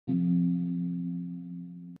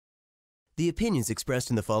The opinions expressed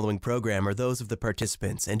in the following program are those of the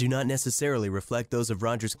participants and do not necessarily reflect those of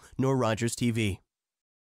Rogers nor Rogers TV.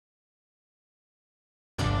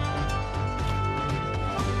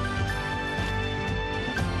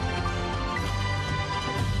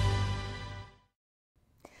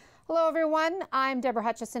 Hello everyone, I'm Deborah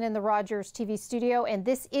Hutchison in the Rogers TV studio, and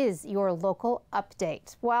this is your local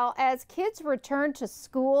update. Well, as kids return to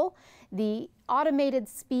school, the automated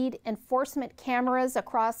speed enforcement cameras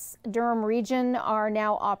across Durham region are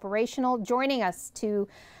now operational. Joining us to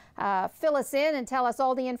fill us in and tell us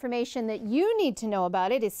all the information that you need to know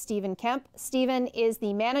about it is Stephen Kemp. Stephen is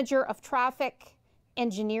the manager of traffic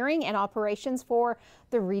engineering and operations for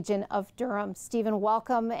the region of Durham. Stephen,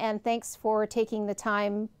 welcome, and thanks for taking the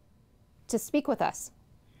time to speak with us.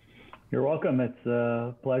 You're welcome. It's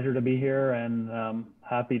a pleasure to be here, and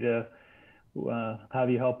happy to have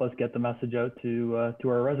you help us get the message out to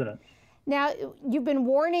our residents. Now, you've been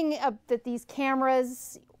warning that these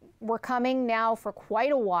cameras were coming now for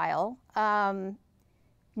quite a while.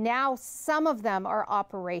 Now some of them are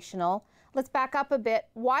operational. Let's back up a bit.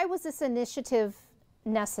 Why was this initiative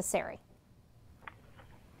necessary?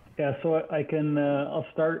 Yeah, so I'll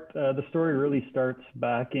start. The story really starts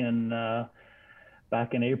back in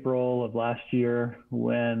April of last year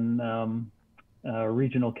when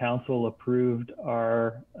Regional Council approved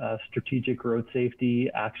our Strategic Road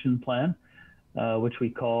Safety Action Plan, which we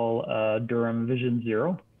call Durham Vision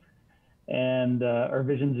Zero. And our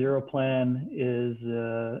Vision Zero plan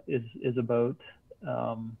is about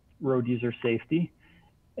road user safety.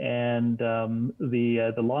 And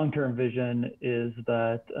the long-term vision is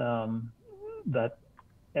that that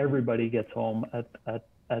everybody gets home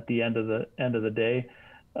at the end of the day.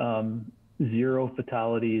 Zero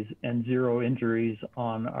fatalities and zero injuries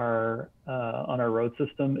on our road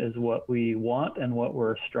system is what we want and what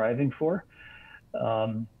we're striving for.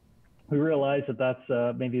 We realize that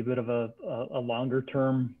that's maybe a bit of a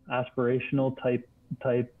longer-term aspirational type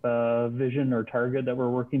vision or target that we're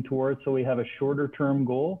working towards. So we have a shorter term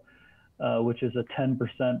goal, which is a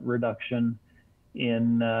 10% reduction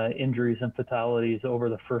in injuries and fatalities over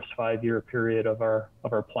the first 5-year period of our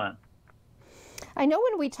plan. I know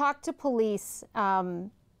when we talk to police,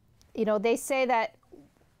 they say that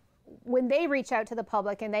when they reach out to the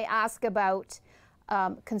public and they ask about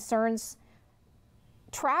concerns,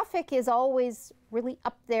 traffic is always really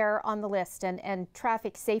up there on the list, and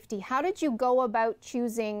traffic safety. How did you go about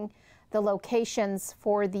choosing the locations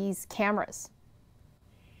for these cameras?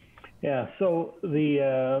 Yeah, so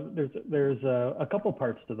there's a couple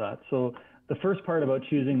parts to that. So the first part about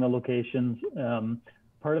choosing the locations,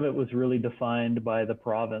 part of it was really defined by the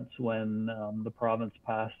province when the province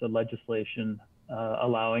passed the legislation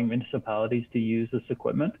allowing municipalities to use this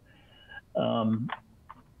equipment.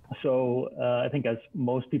 So I think, as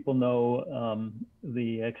most people know,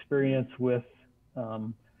 the experience with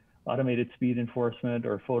automated speed enforcement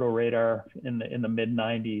or photo radar in the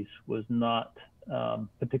mid-90s was not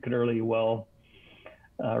particularly well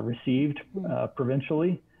received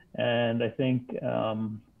provincially, and I think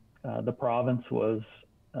the province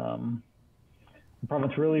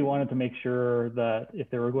really wanted to make sure that if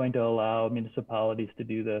they were going to allow municipalities to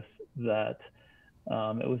do this, that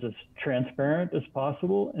it was as transparent as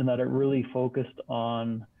possible, and that it really focused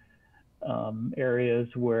on areas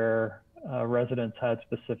where residents had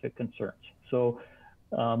specific concerns. So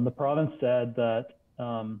the province said that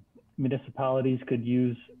municipalities could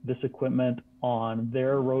use this equipment on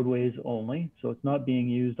their roadways only. So it's not being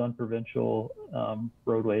used on provincial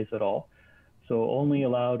roadways at all. So only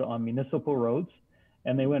allowed on municipal roads.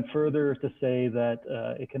 And they went further to say that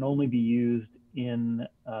it can only be used in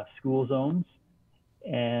school zones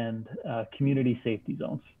and community safety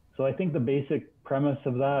zones. So I think the basic premise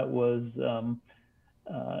of that was,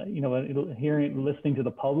 listening to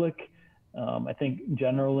the public, I think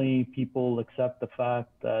generally people accept the fact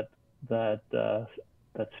that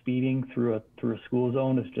speeding through a school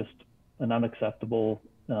zone is just an unacceptable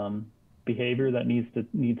behavior that needs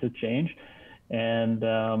to change. And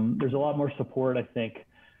there's a lot more support, I think,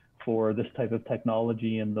 for this type of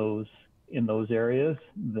technology in those areas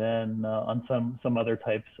than on some other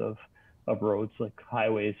types of roads, like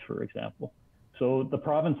highways, for example. So the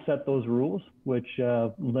province set those rules, which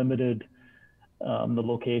limited the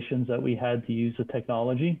locations that we had to use the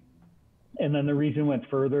technology. And then the region went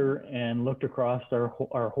further and looked across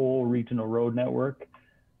our whole regional road network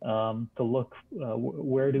to look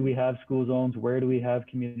where do we have school zones, where do we have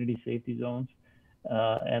community safety zones,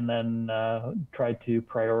 and then try to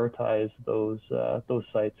prioritize those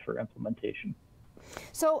sites for implementation.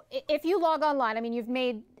 So if you log online, I mean, you've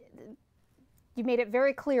made you made it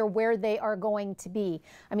very clear where they are going to be.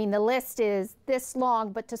 I mean, the list is this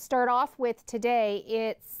long, but to start off with today,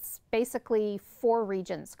 it's basically 4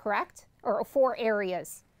 regions, correct? Or 4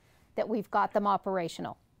 areas that we've got them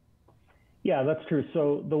operational. Yeah, that's true.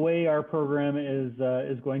 So the way our program is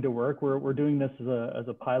going to work, we're doing this as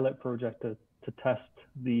a pilot project to test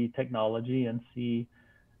the technology and see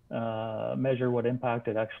measure what impact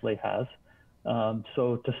it actually has.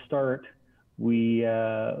 So to start, we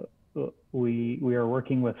are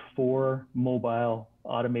working with 4 mobile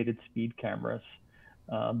automated speed cameras.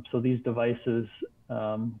 So these devices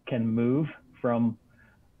can move from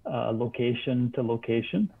location to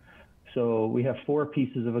location. So we have 4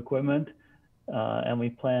 pieces of equipment, and we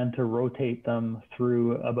plan to rotate them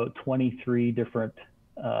through about 23 different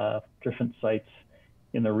sites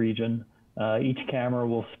in the region. Each camera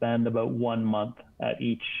will spend about 1 month at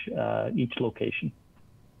each location.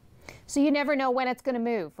 So you never know when it's going to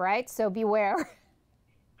move, right? So beware.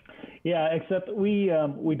 Yeah, except we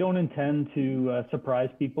don't intend to surprise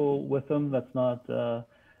people with them. That's not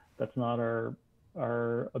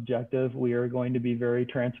our objective. We are going to be very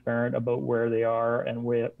transparent about where they are and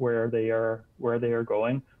where they are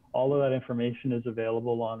going. All of that information is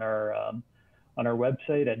available on our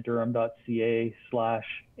website at durham.ca/ASE,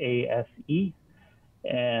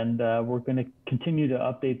 and we're going to continue to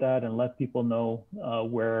update that and let people know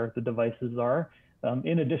where the devices are,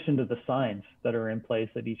 in addition to the signs that are in place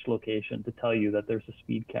at each location to tell you that there's a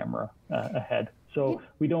speed camera ahead. So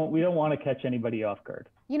we don't want to catch anybody off guard.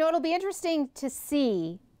 You know, it'll be interesting to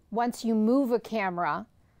see once you move a camera,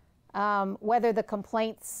 whether the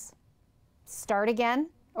complaints start again,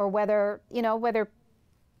 or whether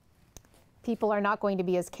people are not going to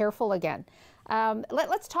be as careful again.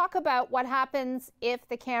 Let's talk about what happens if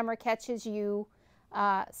the camera catches you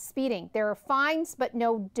speeding. There are fines, but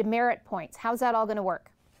no demerit points. How's that all going to work?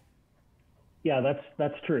 Yeah,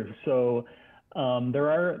 that's true. So there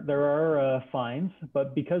are fines,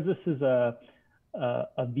 but because this is a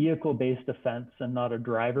vehicle-based offense and not a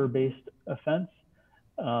driver-based offense,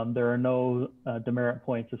 there are no demerit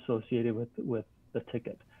points associated with the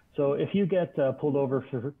ticket. So if you get pulled over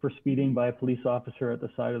for speeding by a police officer at the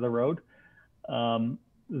side of the road,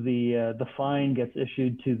 the fine gets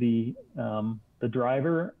issued to the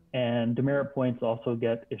driver, and demerit points also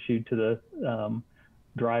get issued to the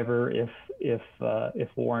driver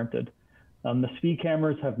if warranted. The speed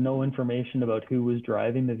cameras have no information about who was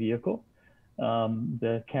driving the vehicle.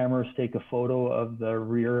 The cameras take a photo of the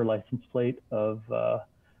rear license plate of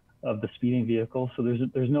the speeding vehicle, so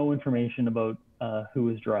there's no information about who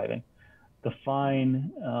is driving. The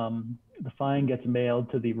fine gets mailed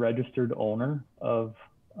to the registered owner of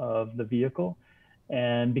the vehicle,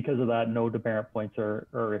 and because of that, no demerit points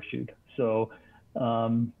are issued. So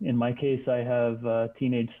in my case, I have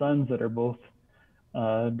teenage sons that are both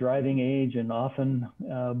driving age and often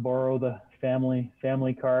borrow the family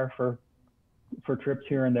car for trips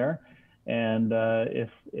here and there. And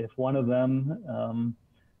if one of them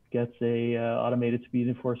gets a automated speed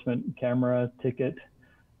enforcement camera ticket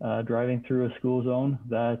driving through a school zone,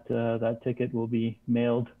 that ticket will be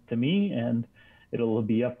mailed to me, and it'll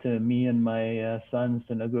be up to me and my sons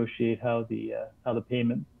to negotiate how the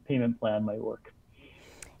payment plan might work.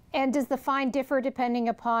 And does the fine differ depending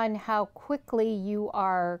upon how quickly you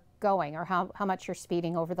are going, or how much you're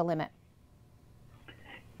speeding over the limit?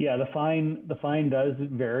 Yeah, the fine does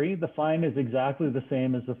vary. The fine is exactly the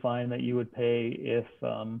same as the fine that you would pay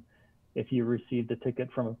if you received a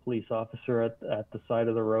ticket from a police officer at the side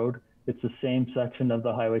of the road. It's the same section of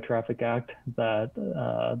the Highway Traffic Act that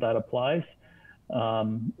applies.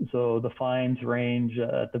 So the fines range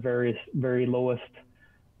at the very lowest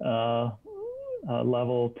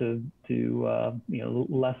level to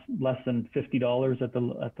less than $50 at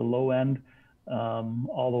the low end,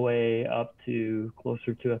 all the way up to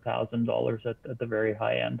closer to $1,000 at the very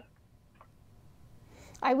high end.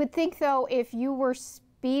 I would think, though, if you were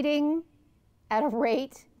speeding at a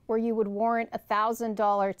rate where you would warrant a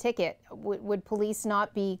 $1,000 ticket, would police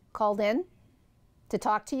not be called in to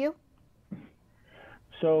talk to you?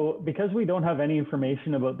 So because we don't have any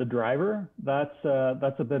information about the driver, that's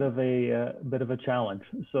a bit of a challenge.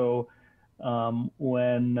 So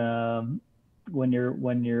when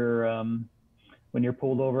you're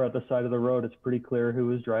pulled over at the side of the road, it's pretty clear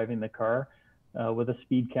who is driving the car. With a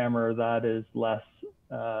speed camera, that is less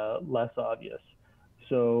obvious.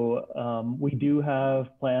 So we do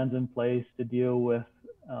have plans in place to deal with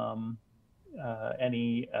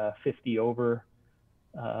any 50 over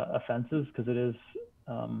offenses, because it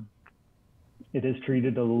is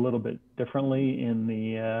treated a little bit differently in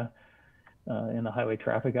the in the Highway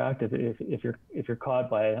Traffic Act. If you're caught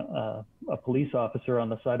by a police officer on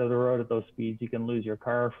the side of the road at those speeds, you can lose your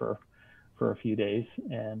car for a few days,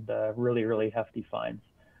 and really hefty fines.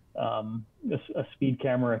 A speed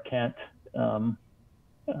camera can't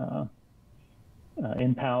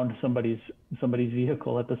impound somebody's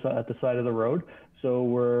vehicle at the side of the road. So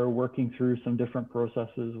we're working through some different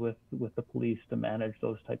processes with the police to manage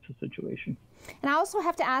those types of situations. And I also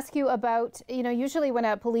have to ask you about, usually when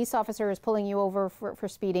a police officer is pulling you over for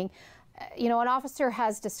speeding, an officer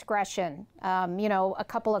has discretion. A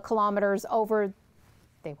couple of kilometers over,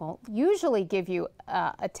 they won't usually give you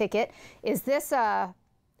a ticket. Is this a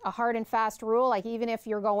hard and fast rule? Like even if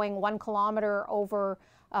you're going 1 kilometer over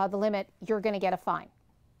the limit, you're going to get a fine?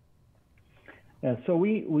 Yeah, so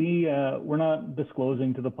we're not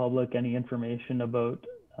disclosing to the public any information about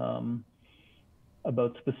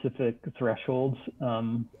specific thresholds,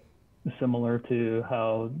 similar to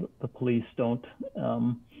how the police don't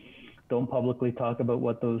publicly talk about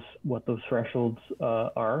what those thresholds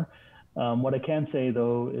are. What I can say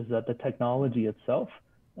though is that the technology itself,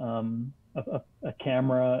 a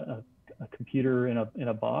camera, a computer in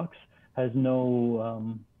a box, has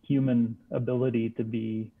no human ability to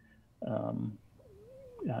be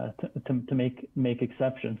to make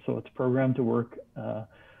exceptions. So it's programmed to work a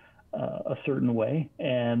certain way,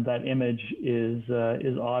 and that image is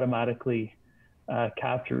automatically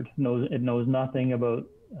captured. It knows nothing about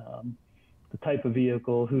the type of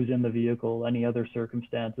vehicle, who's in the vehicle, any other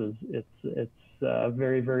circumstances. It's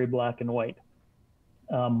very black and white.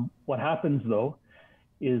 What happens though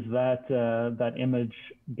is that that image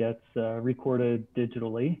gets recorded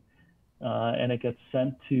digitally, and it gets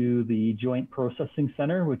sent to the Joint Processing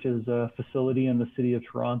Center, which is a facility in the city of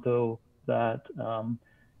Toronto that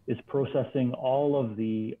is processing all of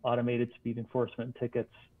the automated speed enforcement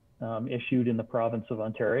tickets issued in the province of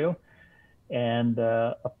Ontario. And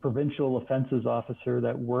a provincial offences officer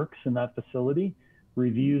that works in that facility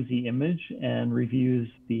reviews the image and reviews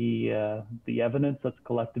the evidence that's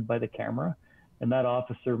collected by the camera. And that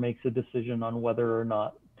officer makes a decision on whether or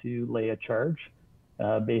not to lay a charge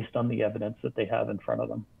based on the evidence that they have in front of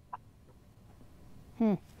them.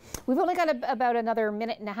 We've only got about another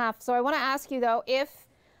minute and a half. So I want to ask you though, if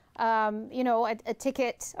a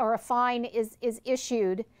ticket or a fine is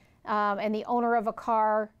issued and the owner of a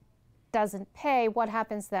car doesn't pay, what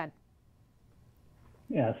happens then?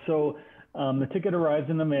 Yeah, so the ticket arrives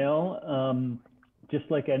in the mail. Just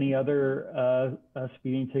like any other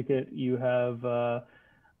speeding ticket, you have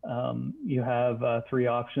 3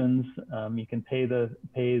 options. You can pay the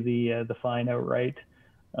fine outright.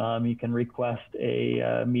 You can request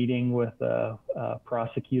a meeting with a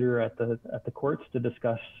prosecutor at the courts to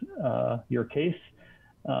discuss your case,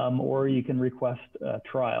 or you can request a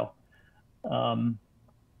trial.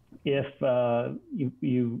 If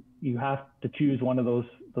you have to choose one of those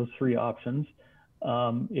 3 options,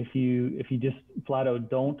 if you just flat out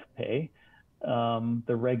don't pay,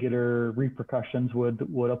 the regular repercussions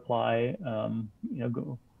would apply.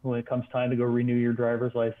 When it comes time to go renew your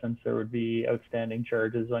driver's license, there would be outstanding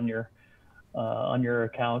charges on your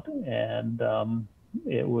account, and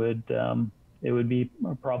it would be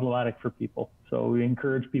problematic for people. So we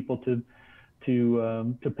encourage people to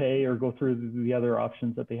pay or go through the other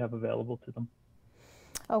options that they have available to them.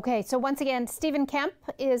 Okay, so once again, Stephen Kemp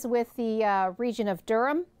is with the region of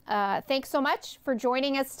Durham. Thanks so much for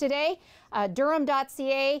joining us today.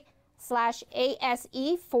 Durham.ca/ASE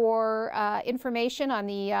for information on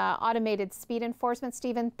the automated speed enforcement.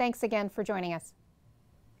 Stephen, thanks again for joining us.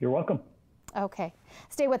 You're welcome. Okay,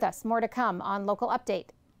 stay with us. More to come on Local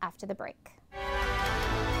Update after the break.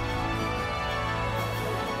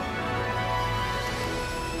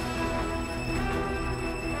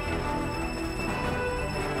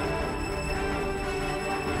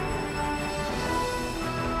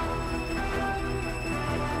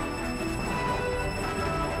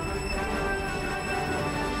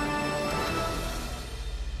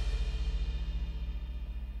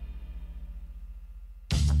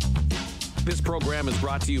 This program is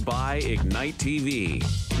brought to you by Ignite TV.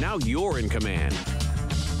 Now you're in command.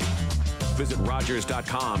 Visit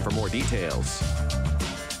Rogers.com for more details.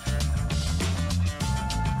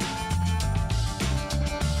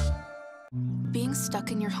 Being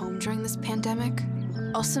stuck in your home during this pandemic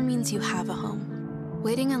also means you have a home.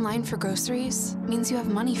 Waiting in line for groceries means you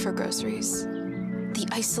have money for groceries. The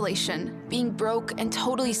isolation, being broke and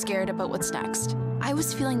totally scared about what's next. I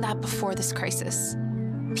was feeling that before this crisis.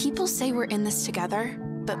 People say we're in this together,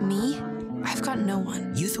 but me, I've got no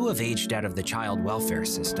one. Youth who have aged out of the child welfare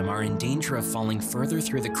system are in danger of falling further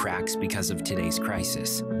through the cracks because of today's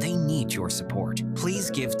crisis. They need your support. Please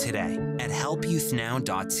give today at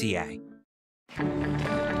helpyouthnow.ca.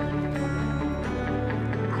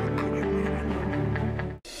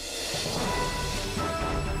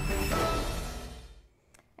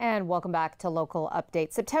 And welcome back to Local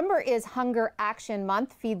Update. September is Hunger Action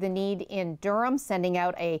Month. Feed the Need in Durham, sending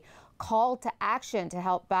out a call to action to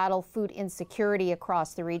help battle food insecurity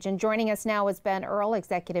across the region. Joining us now is Ben Earle,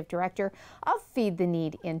 Executive Director of Feed the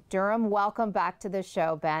Need in Durham. Welcome back to the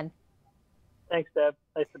show, Ben. Thanks, Deb.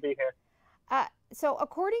 Nice to be here. So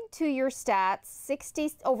according to your stats,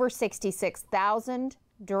 over 66,000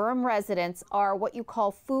 Durham residents are what you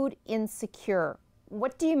call food insecure.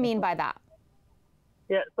 What do you mean by that?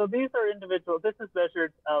 Yeah, so these are individuals. This is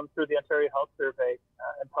measured through the Ontario Health Survey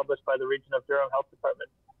and published by the Region of Durham Health Department.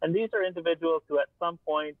 And these are individuals who at some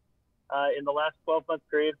point in the last 12-month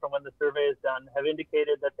period from when the survey is done have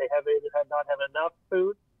indicated that they have either had not had enough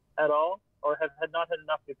food at all or have had not had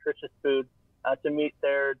enough nutritious food to meet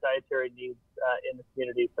their dietary needs in the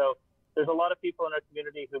community. So there's a lot of people in our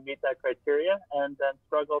community who meet that criteria and then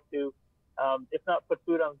struggle to, if not put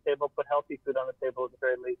food on the table, put healthy food on the table at the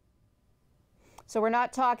very least. So we're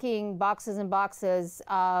not talking boxes and boxes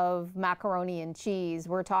of macaroni and cheese.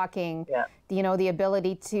 We're talking, the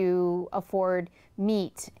ability to afford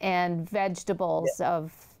meat and vegetables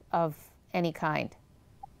of any kind.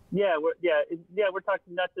 We're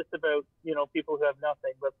talking not just about, people who have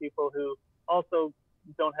nothing, but people who also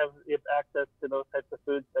don't have access to those types of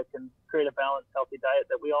foods that can create a balanced, healthy diet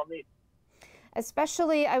that we all need.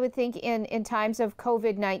 Especially, I would think, in times of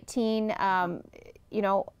COVID-19,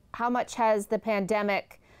 how much has the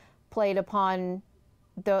pandemic played upon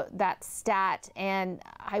that stat, and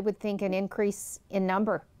I would think an increase in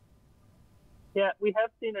number? Yeah, we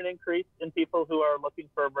have seen an increase in people who are looking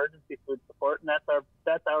for emergency food support, and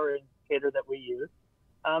that's our indicator that we use.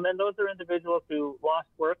 And those are individuals who lost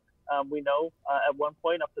work. We know at one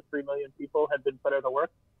point up to 3 million people had been put out of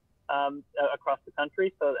work across the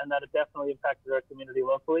country, and that definitely impacted our community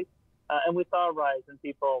locally. And we saw a rise in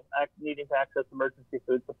people needing to access emergency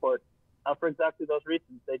food support for exactly those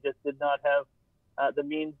reasons. They just did not have the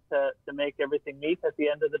means to make everything meet at the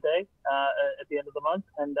end of the day, at the end of the month,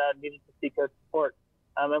 and needed to seek out support.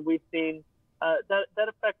 And we've seen that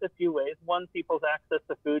affect a few ways. One, people's access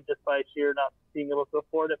to food just by sheer not being able to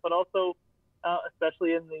afford it, but also,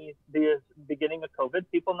 especially in the beginning of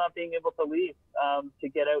COVID, people not being able to leave to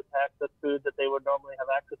get out to access food that they would normally have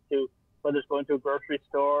access to, whether it's going to a grocery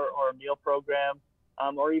store or a meal program,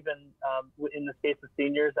 or even in the case of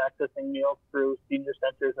seniors, accessing meals through senior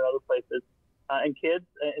centers and other places. And kids,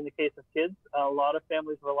 in the case of kids, a lot of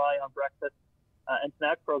families rely on breakfast and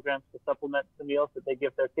snack programs to supplement the meals that they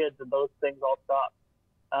give their kids, and those things all stopped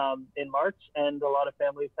in March, and a lot of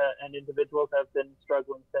families and individuals have been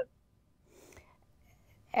struggling since.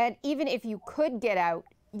 And even if you could get out,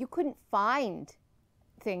 you couldn't find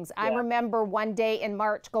things. I remember one day in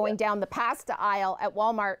March going down the pasta aisle at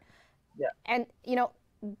Walmart, and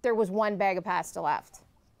there was one bag of pasta left.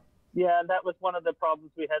 Yeah, that was one of the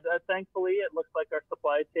problems we had. Thankfully, it looks like our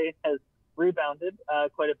supply chain has rebounded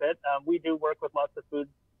quite a bit. We do work with lots of food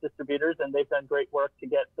distributors, and they've done great work to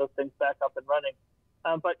get those things back up and running.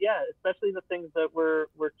 But yeah, especially the things that were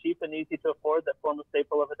cheap and easy to afford that form a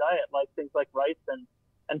staple of a diet, like things like rice and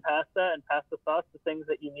pasta and pasta sauce, the things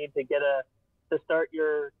that you need to get to start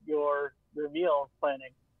your meal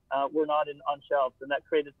planning, were not on shelves, and that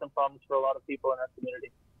created some problems for a lot of people in our community.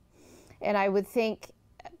 And I would think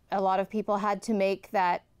a lot of people had to make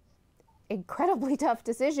that incredibly tough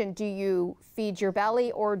decision. Do you feed your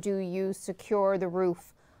belly, or do you secure the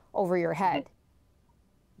roof over your head?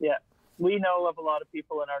 Yeah, we know of a lot of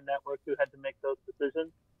people in our network who had to make those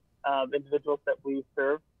decisions, individuals that we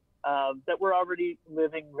serve, that were already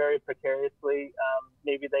living very precariously.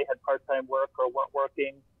 Maybe they had part-time work or weren't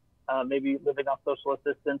working, maybe living off social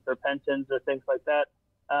assistance or pensions or things like that,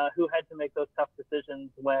 who had to make those tough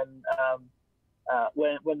decisions when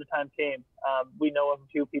the time came. We know of a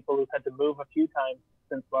few people who've had to move a few times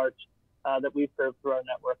since March that we've served through our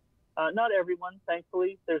network. Not everyone,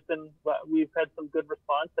 thankfully. We've had some good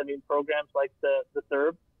response. I mean, programs like the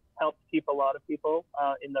CERB helped keep a lot of people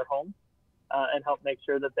in their homes and help make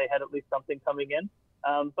sure that they had at least something coming in.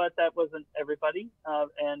 But that wasn't everybody.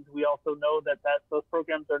 And we also know that those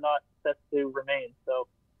programs are not set to remain. So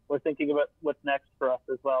we're thinking about what's next for us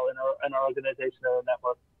as well in our organization or our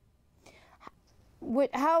network.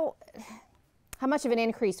 How much of an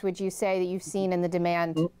increase would you say that you've seen in the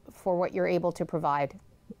demand for what you're able to provide?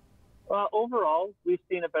 Overall, we've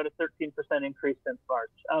seen about a 13% increase since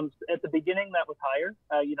March. At the beginning, that was higher.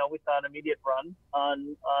 We saw an immediate run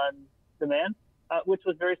on demand, which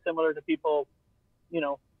was very similar to people,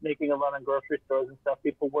 making a run on grocery stores and stuff.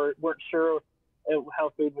 People weren't sure how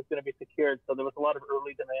food was going to be secured, so there was a lot of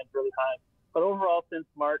early demand really high. But overall, since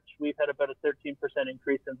March, we've had about a 13%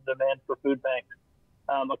 increase in demand for food banks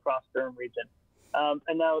across Durham region.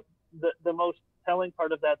 And now the most telling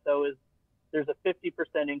part of that, though, is there's a 50%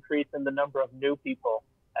 increase in the number of new people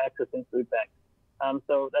accessing food banks.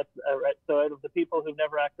 So that's right. So out of the people who've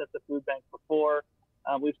never accessed a food bank before,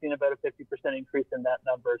 we've seen about a 50% increase in that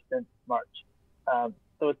number since March.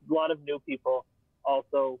 So it's a lot of new people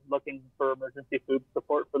also looking for emergency food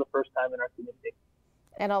support for the first time in our community.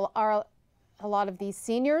 And are a lot of these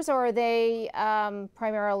seniors, or are they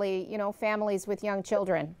primarily, families with young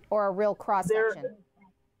children, or a real cross section?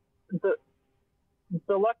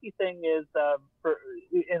 The lucky thing is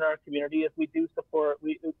in our community is we do support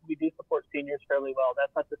seniors fairly well.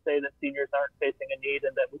 That's not to say that seniors aren't facing a need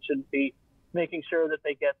and that we shouldn't be making sure that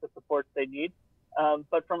they get the supports they need.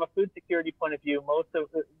 But from a food security point of view, most of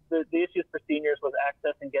the issues for seniors was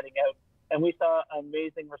access and getting out. And we saw an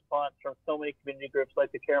amazing response from so many community groups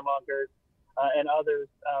like the Caremongers and others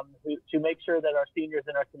to make sure that our seniors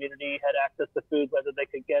in our community had access to food, whether they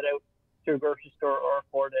could get out to a grocery store or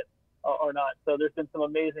afford it or not. So there's been some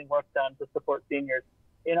amazing work done to support seniors.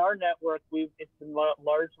 In our network, it's been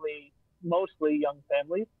mostly young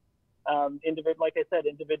families, like I said,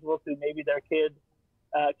 individuals who maybe their kids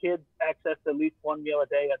accessed at least one meal a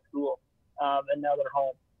day at school, and now they're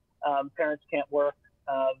home. Parents can't work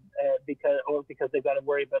because they've got to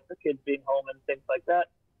worry about their kids being home and things like that.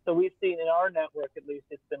 So we've seen in our network, at least,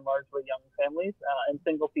 it's been largely young families and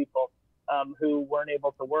single people who weren't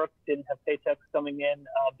able to work, didn't have paychecks coming in,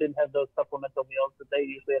 didn't have those supplemental meals that they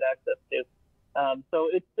usually had access to. So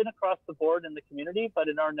it's been across the board in the community, but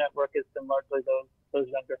in our network, it's been largely those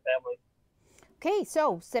younger families. Okay,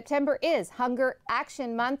 so September is Hunger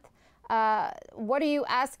Action Month. What are you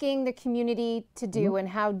asking the community to do, and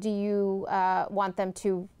how do you want them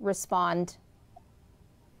to respond?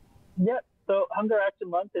 Yeah, so Hunger Action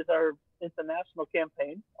Month is it's a national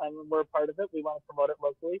campaign. We're a part of it. We want to promote it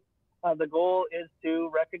locally. The goal is to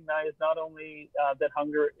recognize not only that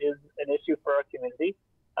hunger is an issue for our community,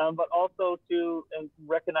 but also to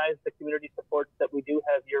recognize the community supports that we do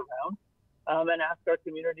have year-round, and ask our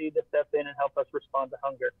community to step in and help us respond to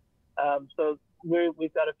hunger. So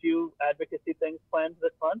we've got a few advocacy things planned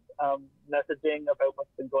this month, messaging about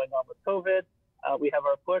what's been going on with COVID. We have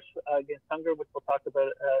our push against hunger, which we'll talk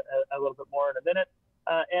about a little bit more in a minute.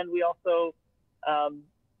 And we also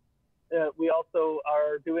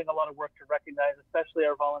are doing a lot of work to recognize, especially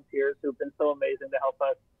our volunteers who've been so amazing to help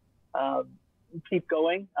us keep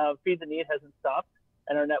going. Feed the Need hasn't stopped,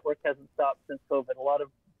 and our network hasn't stopped since COVID. A lot of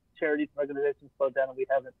charities and organizations slowed down, and we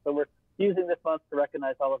haven't. So we're using this month to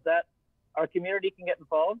recognize all of that. Our community can get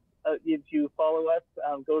involved. If you follow us,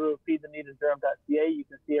 go to feedtheneedindurham.ca. You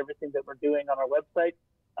can see everything that we're doing on our website.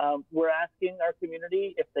 We're asking our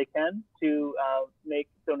community, if they can, to make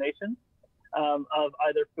donations of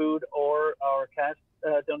either food or our cash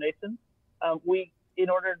donations. In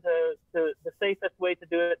order the safest way to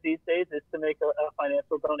do it these days is to make a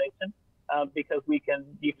financial donation, because you can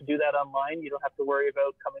do that online. You don't have to worry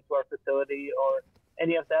about coming to our facility or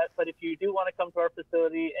any of that. But if you do want to come to our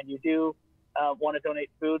facility and you do want to donate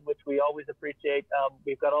food, which we always appreciate,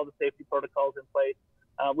 we've got all the safety protocols in place.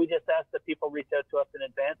 We just ask that people reach out to us in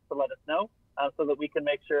advance to let us know, so that we can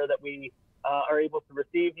make sure that we are able to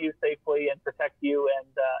receive you safely and protect you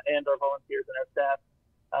and our volunteers and our staff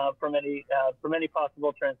from any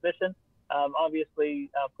possible transmission. Obviously,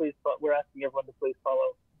 we're asking everyone to please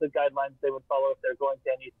follow the guidelines they would follow if they're going to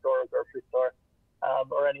any store or grocery store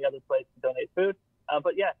or any other place to donate food.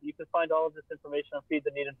 But yeah, you can find all of this information on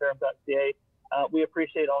feedtheneedindurham.ca. We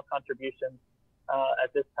appreciate all contributions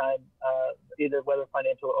at this time, either whether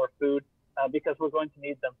financial or food, because we're going to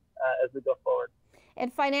need them as we go forward.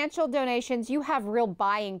 And financial donations, you have real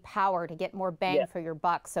buying power to get more bang for your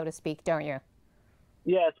buck, so to speak, don't you?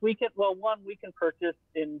 Yes, we can. Well, we can purchase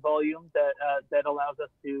in volume that allows us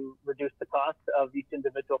to reduce the cost of each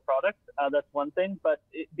individual product. That's one thing. But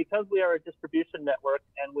because we are a distribution network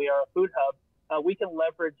and we are a food hub, we can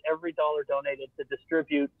leverage every dollar donated to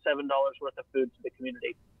distribute $7 worth of food to the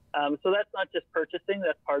community. So that's not just purchasing,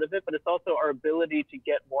 that's part of it, but it's also our ability to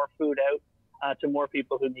get more food out to more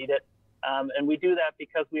people who need it. And we do that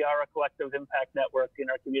because we are a collective impact network in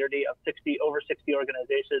our community of over 60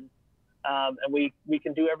 organizations. And we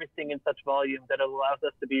can do everything in such volume that it allows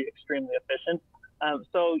us to be extremely efficient.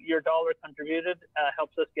 So your dollar contributed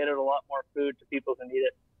helps us get out a lot more food to people who need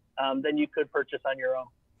it. than you could purchase on your own.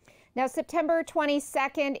 Now, September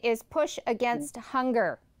 22nd is Push Against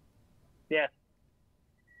Hunger. Yes.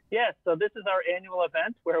 Yes, so this is our annual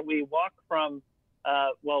event where we walk from,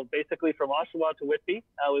 basically from Oshawa to Whitby.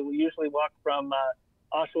 We usually walk from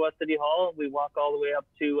Oshawa City Hall. We walk all the way up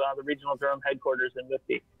to the regional Durham headquarters in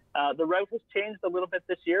Whitby. The route has changed a little bit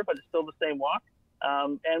this year, but it's still the same walk.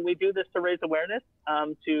 And we do this to raise awareness,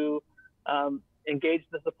 to engage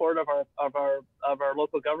the support of our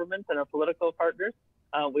local governments and our political partners.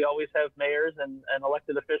 We always have mayors and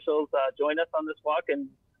elected officials join us on this walk, and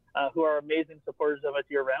who are amazing supporters of us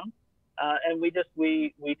year round. And we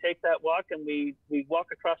take that walk and we walk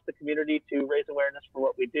across the community to raise awareness for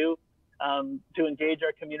what we do, to engage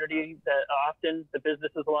our community. That often the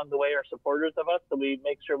businesses along the way are supporters of us, so we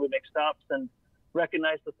make sure we make stops and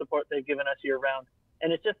recognize the support they've given us year round.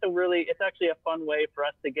 And it's just it's actually a fun way for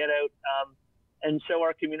us to get out and show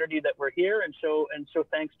our community that we're here, and show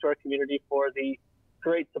thanks to our community for the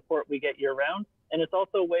great support we get year round. And it's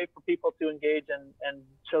also a way for people to engage and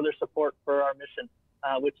show their support for our mission,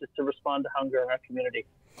 which is to respond to hunger in our community.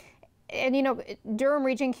 And you know, Durham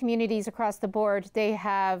region communities across the board, they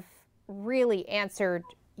have really answered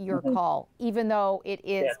your call, even though it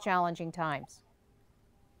is challenging times.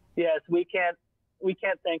 Yes, we can't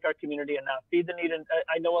thank our community enough. Feed the Need, and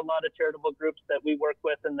I know a lot of charitable groups that we work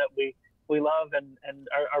with and that we love and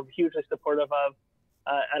are hugely supportive of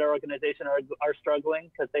at our organization are struggling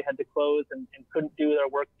because they had to close and couldn't do their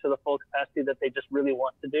work to the full capacity that they just really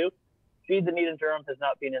want to do. Feed the Need in Durham has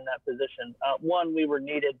not been in that position. One, we were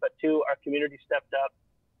needed, but two, our community stepped up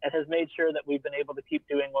and has made sure that we've been able to keep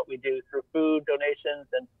doing what we do through food donations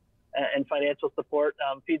and financial support.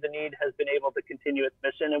 Feed the Need has been able to continue its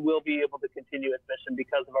mission and will be able to continue its mission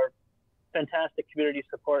because of our fantastic community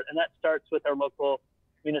support. And that starts with our local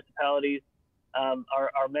municipalities,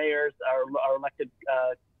 our mayors, our elected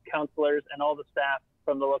councillors, and all the staff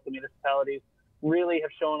from the local municipalities really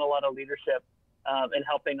have shown a lot of leadership in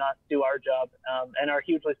helping us do our job, and are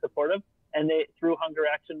hugely supportive. And through Hunger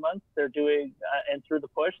Action Month, they're doing, and through the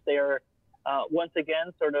push, they are once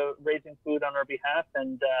again sort of raising food on our behalf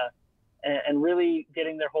and really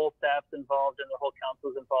getting their whole staffs involved and their whole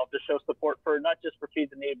councils involved to show support for not just for Feed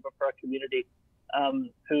the Need, but for our community,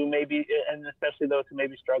 who may be, and especially those who may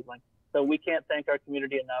be struggling. So we can't thank our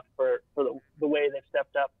community enough for the way they've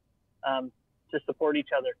stepped up to support each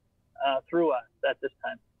other through us at this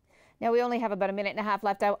time. Now, we only have about a minute and a half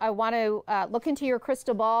left. I want to look into your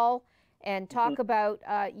crystal ball and talk about,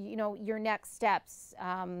 your next steps.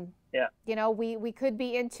 You know, we could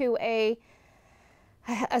be into a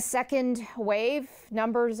second wave.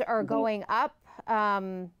 Numbers are going up.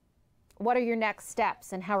 What are your next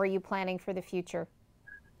steps, and how are you planning for the future?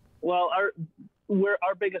 Well,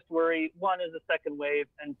 our biggest worry, one, is a second wave,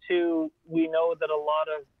 and two, we know that a lot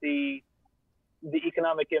of the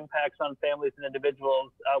economic impacts on families and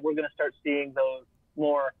individuals, we're going to start seeing those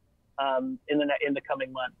more in the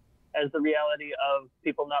coming months. As the reality of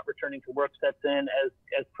people not returning to work sets in,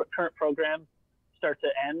 as current programs start to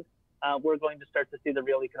end, we're going to start to see the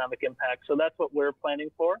real economic impact. So that's what we're planning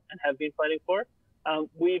for and have been planning for.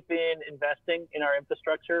 We've been investing in our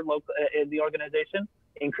infrastructure in the organization,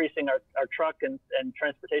 increasing our truck and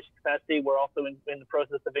transportation capacity. We're also in the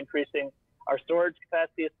process of increasing our storage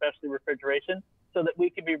capacity, especially refrigeration, so that we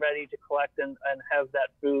can be ready to collect and have that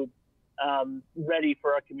food ready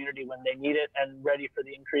for our community when they need it, and ready for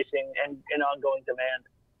the increasing and ongoing demand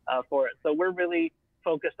for it. So we're really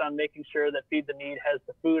focused on making sure that Feed the Need has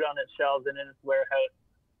the food on its shelves and in its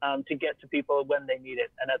warehouse to get to people when they need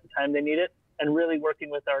it and at the time they need it, and really working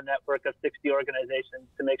with our network of 60 organizations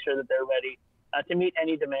to make sure that they're ready to meet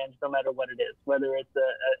any demand, no matter what it is, whether it's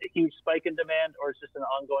a huge spike in demand or it's just an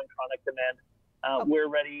ongoing chronic demand. We're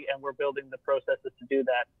ready, and we're building the processes to do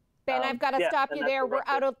that. Ben, I've got to stop you there. We're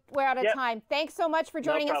out of time. Thanks so much for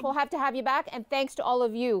joining us. We'll have to have you back. And thanks to all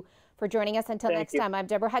of you for joining us. Until next time, I'm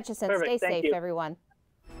Deborah Hutchison. Perfect. Stay safe, everyone.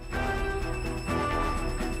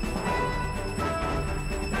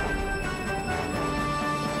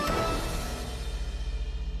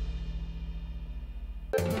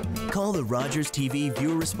 Call the Rogers TV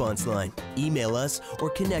viewer response line, email us, or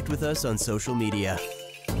connect with us on social media.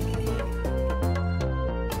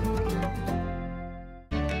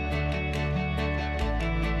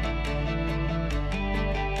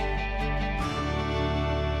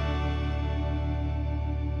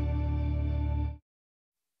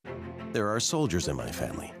 There are soldiers in my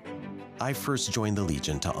family. I first joined the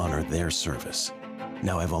Legion to honor their service.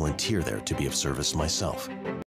 Now I volunteer there to be of service myself.